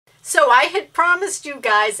So I had promised you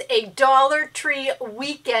guys a Dollar Tree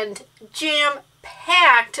weekend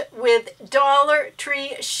jam-packed with Dollar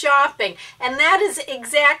Tree shopping. And that is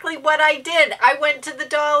exactly what I did. I went to the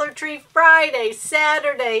Dollar Tree Friday,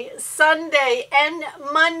 Saturday, Sunday, and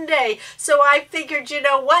Monday. So I figured, you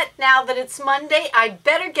know what? Now that it's Monday, I'd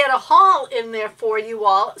better get a haul in there for you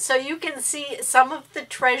all so you can see some of the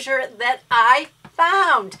treasure that I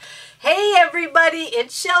found. Hey everybody,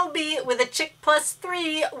 it's Shelby with a Chick Plus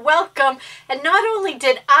 3. Welcome. And not only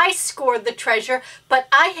did I score the treasure, but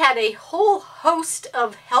I had a whole host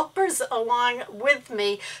of helpers along with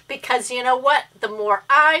me because you know what? The more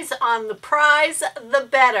eyes on the prize, the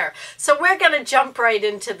better. So we're going to jump right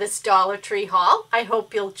into this Dollar Tree haul. I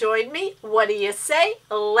hope you'll join me. What do you say?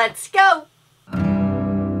 Let's go.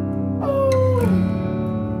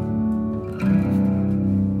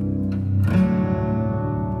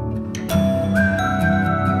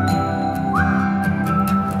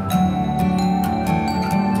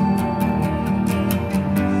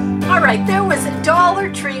 There was a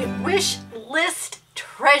Dollar Tree wish list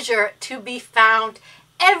treasure to be found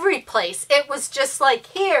every place. It was just like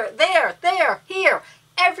here, there, here,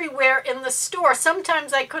 everywhere in the store.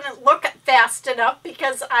 Sometimes I couldn't look fast enough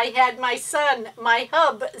because I had my son, my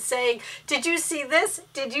hub, saying, "Did you see this?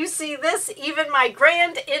 Did you see this?" Even my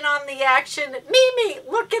grand in on the action. Mimi,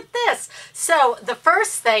 look at this. So the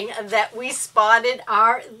first thing that we spotted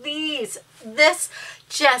are these. This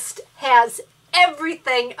just has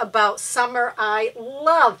everything about summer I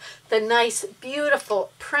love. The nice,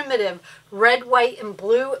 beautiful, primitive red, white, and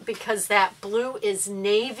blue because that blue is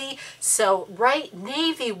navy. So right,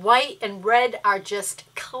 navy, white, and red are just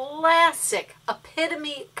classic,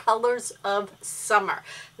 epitome colors of summer.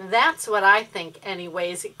 That's what I think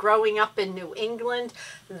anyways. Growing up in New England,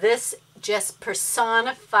 this just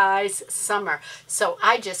personifies summer. So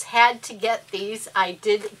I just had to get these. I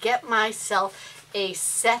did get myself a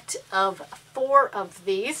set of 4 of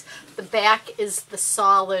these. The back is the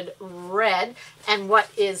solid red, and what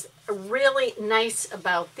is really nice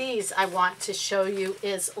about these I want to show you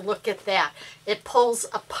is, look at that. It pulls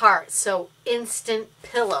apart, so instant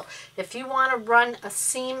pillow. If you want to run a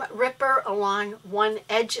seam ripper along one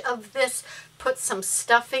edge of this, put some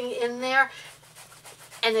stuffing in there,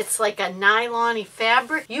 and it's like a nylon-y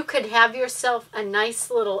fabric. You could have yourself a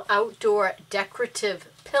nice little outdoor decorative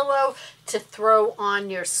pillow to throw on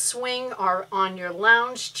your swing or on your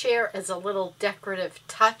lounge chair as a little decorative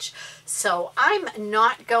touch. So I'm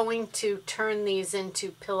not going to turn these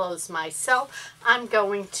into pillows myself. I'm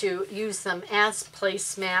going to use them as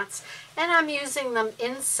placemats, and I'm using them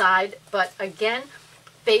inside, but again,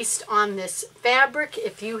 based on this fabric,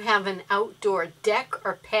 if you have an outdoor deck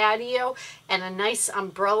or patio and a nice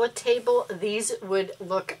umbrella table, these would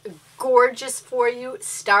look gorgeous for you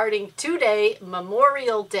starting today,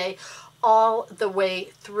 Memorial Day, all the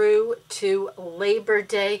way through to Labor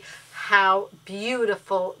Day. How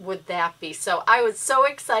beautiful would that be? So I was so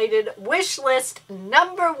excited. Wish list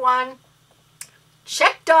number 1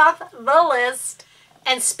 checked off the list.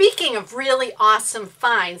 And speaking of really awesome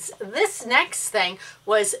finds, this next thing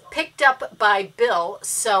was picked up by Bill.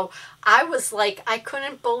 So I was like, I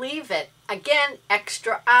couldn't believe it. Again,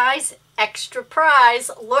 extra eyes, extra prize.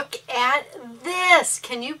 Look at this.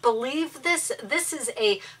 Can you believe this? This is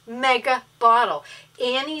a mega bottle.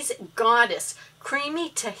 Annie's Goddess creamy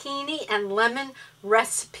tahini and lemon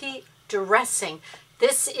recipe dressing.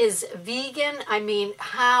 This is vegan. I mean,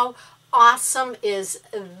 how awesome is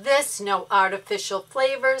this? No artificial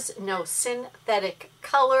flavors, no synthetic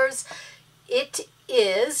colors. It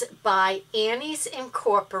is by Annie's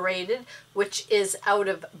Incorporated, which is out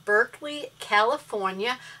of Berkeley,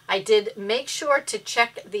 California. I did make sure to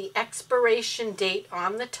check the expiration date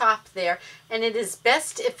on the top there, and it is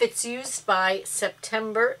best if it's used by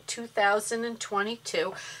September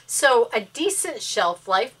 2022. So a decent shelf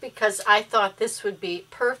life because I thought this would be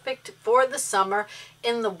perfect for the summer.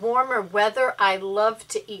 In the warmer weather, I love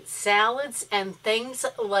to eat salads and things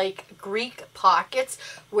like Greek pockets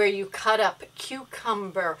where you cut up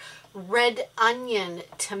cucumber, red onion,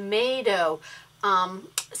 tomato,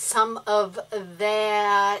 some of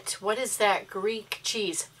that, what is that Greek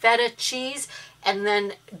cheese? Feta cheese, and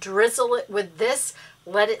then drizzle it with this.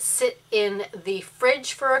 Let it sit in the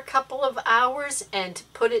fridge for a couple of hours and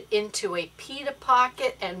put it into a pita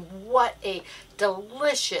pocket, and what a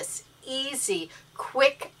delicious, easy,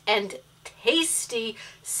 quick, and tasty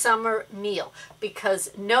summer meal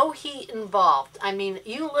because no heat involved. I mean,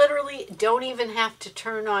 you literally don't even have to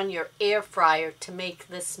turn on your air fryer to make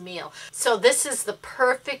this meal. So this is the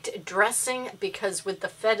perfect dressing because with the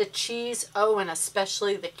feta cheese, oh, and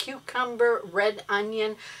especially the cucumber, red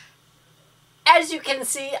onion, As you can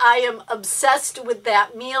see, I am obsessed with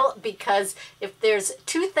that meal because if there's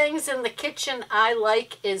two things in the kitchen I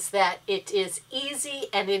like is that it is easy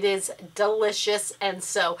and it is delicious. And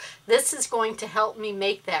so this is going to help me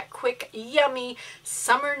make that quick, yummy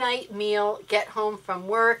summer night meal. Get home from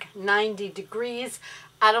work, 90 degrees.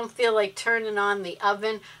 I don't feel like turning on the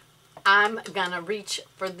oven. I'm gonna reach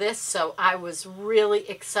for this, so I was really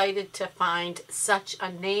excited to find such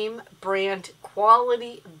a name brand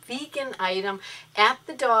quality vegan item at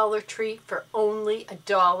the Dollar Tree for only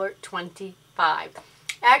 $1.25.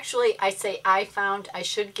 Actually, I say I found, I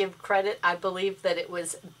should give credit. I believe that it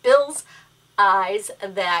was Bill's Eyes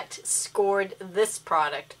that scored this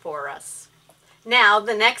product for us. Now,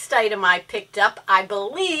 the next item I picked up, I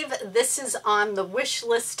believe this is on the wish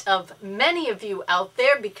list of many of you out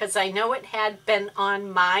there because I know it had been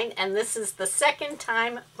on mine, and this is the second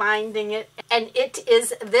time finding it, and it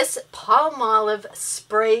is this Palmolive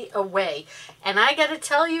Spray Away. And I gotta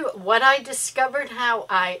tell you, what I discovered how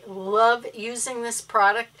I love using this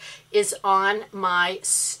product is on my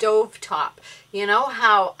stovetop. You know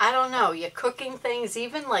how, I don't know, you're cooking things,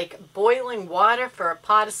 even like boiling water for a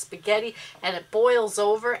pot of spaghetti, and it boils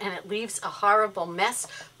over and it leaves a horrible mess.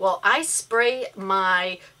 Well, I spray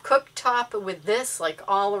my cooktop with this, like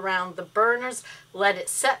all around the burners, let it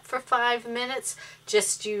set for 5 minutes,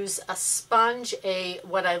 just use a sponge.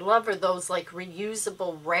 What I love are those like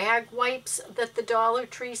reusable rag wipes that the Dollar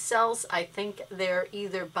Tree sells. I think they're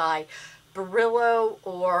either by Brillo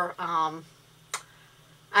or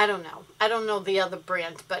I don't know. I don't know the other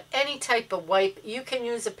brand, but any type of wipe. You can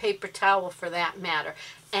use a paper towel for that matter.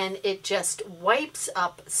 And it just wipes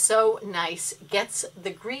up so nice, gets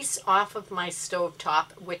the grease off of my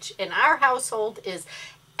stovetop, which in our household is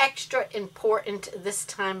extra important this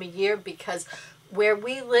time of year because where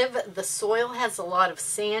we live, the soil has a lot of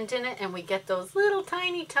sand in it, and we get those little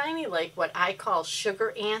tiny, like what I call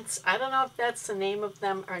sugar ants. I don't know if that's the name of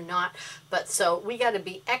them or not, but so we got to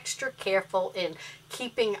be extra careful in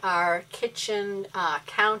keeping our kitchen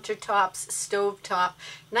countertops, stovetop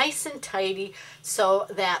nice and tidy so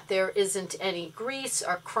that there isn't any grease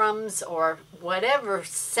or crumbs or whatever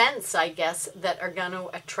scents, I guess, that are going to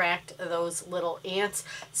attract those little ants.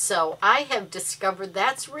 So I have discovered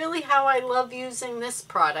that's really how I love using this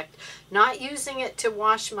product. Not using it to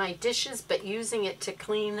wash my dishes, but using it to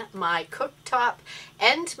clean my cooktop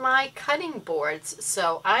and my cutting boards.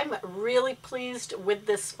 So I'm really pleased with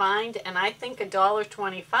this find, and I think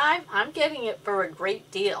 $1.25, I'm getting it for a great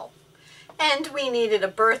deal. And we needed a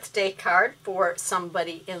birthday card for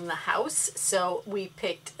somebody in the house, so we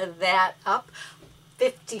picked that up.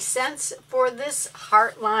 50 cents for this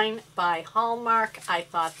Heartline by Hallmark. I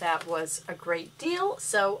thought that was a great deal,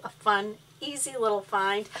 so a fun, easy little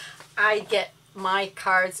find. I get my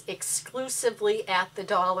cards exclusively at the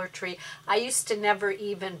Dollar Tree. I used to never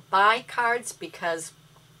even buy cards because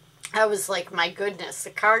I was like, my goodness,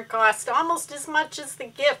 the card cost almost as much as the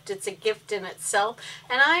gift. It's a gift in itself,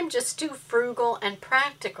 and I'm just too frugal and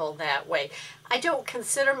practical that way. I don't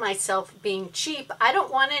consider myself being cheap. I don't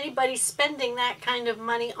want anybody spending that kind of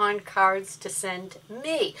money on cards to send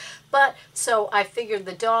me. But so I figured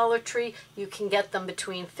the Dollar Tree, you can get them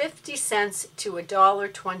between 50 cents to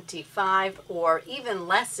 $1.25, or even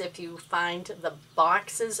less if you find the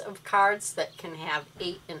boxes of cards that can have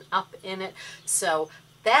 8 and up in it. So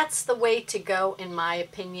that's the way to go, in my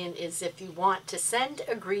opinion, is if you want to send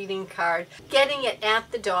a greeting card, getting it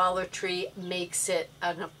at the Dollar Tree makes it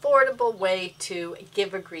an affordable way to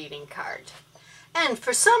give a greeting card. And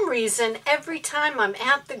for some reason, every time I'm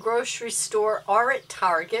at the grocery store or at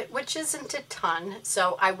Target, which isn't a ton,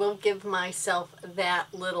 so I will give myself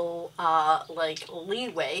that little like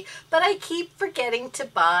leeway, but I keep forgetting to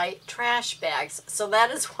buy trash bags. So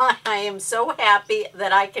that is why I am so happy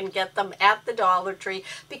that I can get them at the Dollar Tree,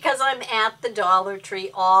 because I'm at the Dollar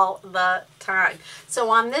Tree all the time. So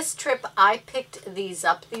on this trip, I picked these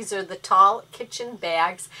up. These are the tall kitchen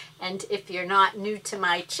bags, and if you're not new to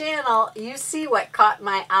my channel, you see what caught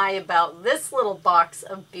my eye about this little box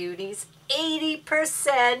of beauties.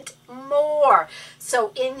 80% more.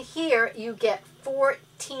 So in here you get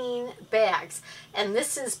 14 bags, and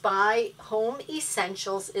this is by Home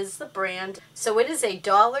Essentials is the brand. So it is a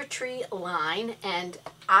Dollar Tree line, and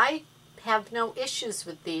I have no issues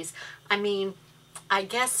with these. I mean, I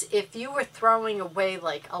guess if you were throwing away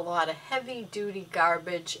like a lot of heavy duty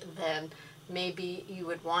garbage, then maybe you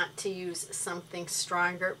would want to use something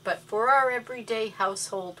stronger. But for our everyday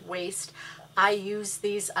household waste, I use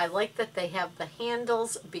these. I like that they have the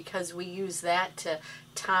handles because we use that to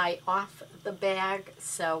tie off the bag.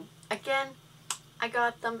 So again, I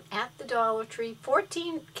got them at the Dollar Tree.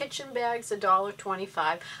 14 kitchen bags,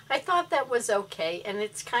 $1.25. I thought that was okay, and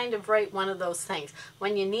it's kind of right one of those things.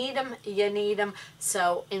 When you need them, you need them.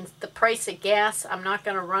 So in the price of gas, I'm not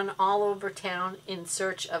going to run all over town in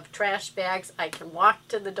search of trash bags. I can walk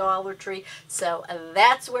to the Dollar Tree. So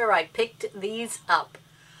that's where I picked these up.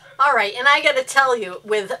 All right, and I got to tell you,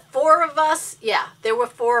 with 4 of us, yeah, there were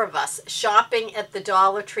 4 of us shopping at the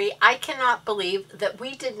Dollar Tree. I cannot believe that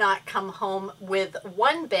we did not come home with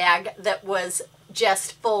one bag that was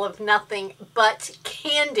just full of nothing but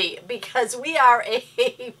candy, because we are a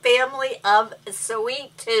family of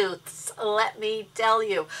sweet tooths. Let me tell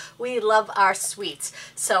you, we love our sweets.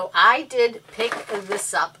 So I did pick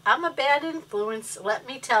this up. I'm a bad influence, let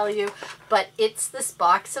me tell you, but it's this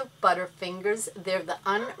box of Butterfingers. They're the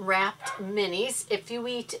unwrapped minis. If you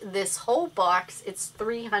eat this whole box, it's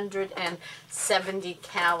 370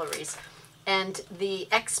 calories. And the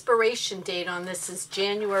expiration date on this is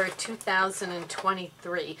January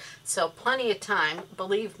 2023. So plenty of time,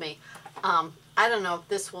 believe me. I don't know if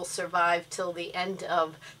this will survive till the end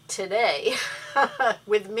of today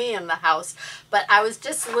with me in the house. But I was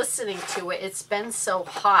just listening to it. It's been so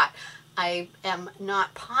hot. I am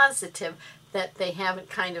not positive that they haven't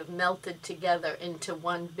kind of melted together into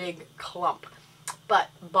one big clump. But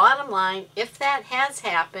bottom line, if that has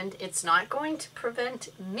happened, it's not going to prevent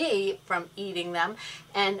me from eating them.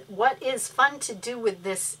 And what is fun to do with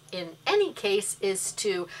this in any case is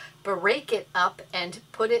to break it up and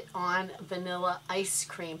put it on vanilla ice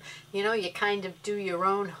cream. You know, you kind of do your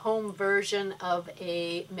own home version of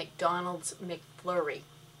a McDonald's McFlurry.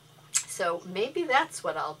 So maybe that's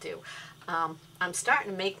what I'll do. I'm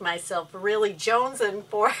starting to make myself really jonesing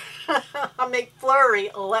for a McFlurry,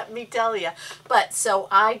 let me tell you. But so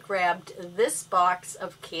I grabbed this box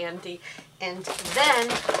of candy, and then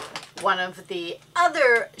one of the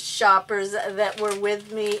other shoppers that were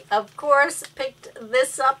with me, of course, picked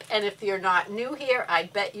this up. And if you're not new here, I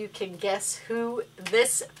bet you can guess who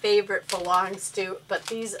this favorite belongs to. But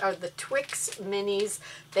these are the Twix Minis.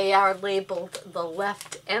 They are labeled the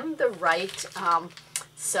left and the right.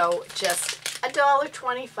 So just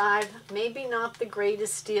 $1.25, maybe not the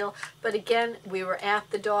greatest deal, but again, we were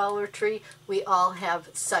at the Dollar Tree. We all have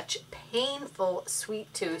such painful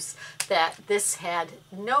sweet tooths that this had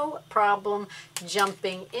no problem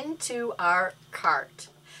jumping into our cart.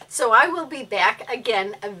 So I will be back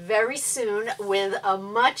again very soon with a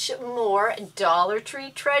much more Dollar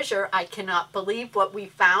Tree treasure. I cannot believe what we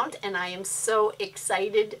found, and I am so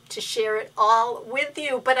excited to share it all with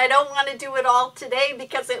you. But I don't want to do it all today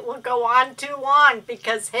because it will go on too long,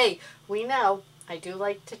 because, hey, we know I do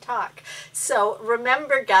like to talk. So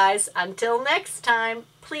remember, guys, until next time,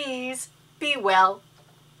 please be well.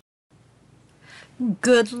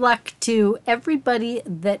 Good luck to everybody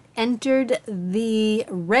that entered the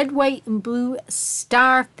red, white, and blue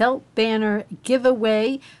star felt banner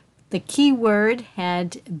giveaway. The keyword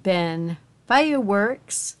had been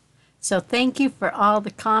fireworks. So thank you for all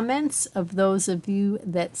the comments of those of you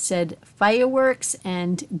that said fireworks,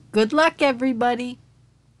 and good luck, everybody.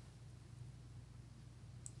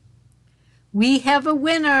 We have a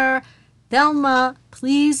winner. Thelma,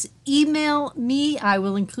 please email me. I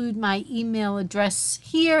will include my email address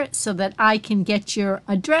here so that I can get your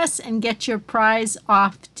address and get your prize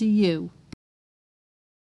off to you.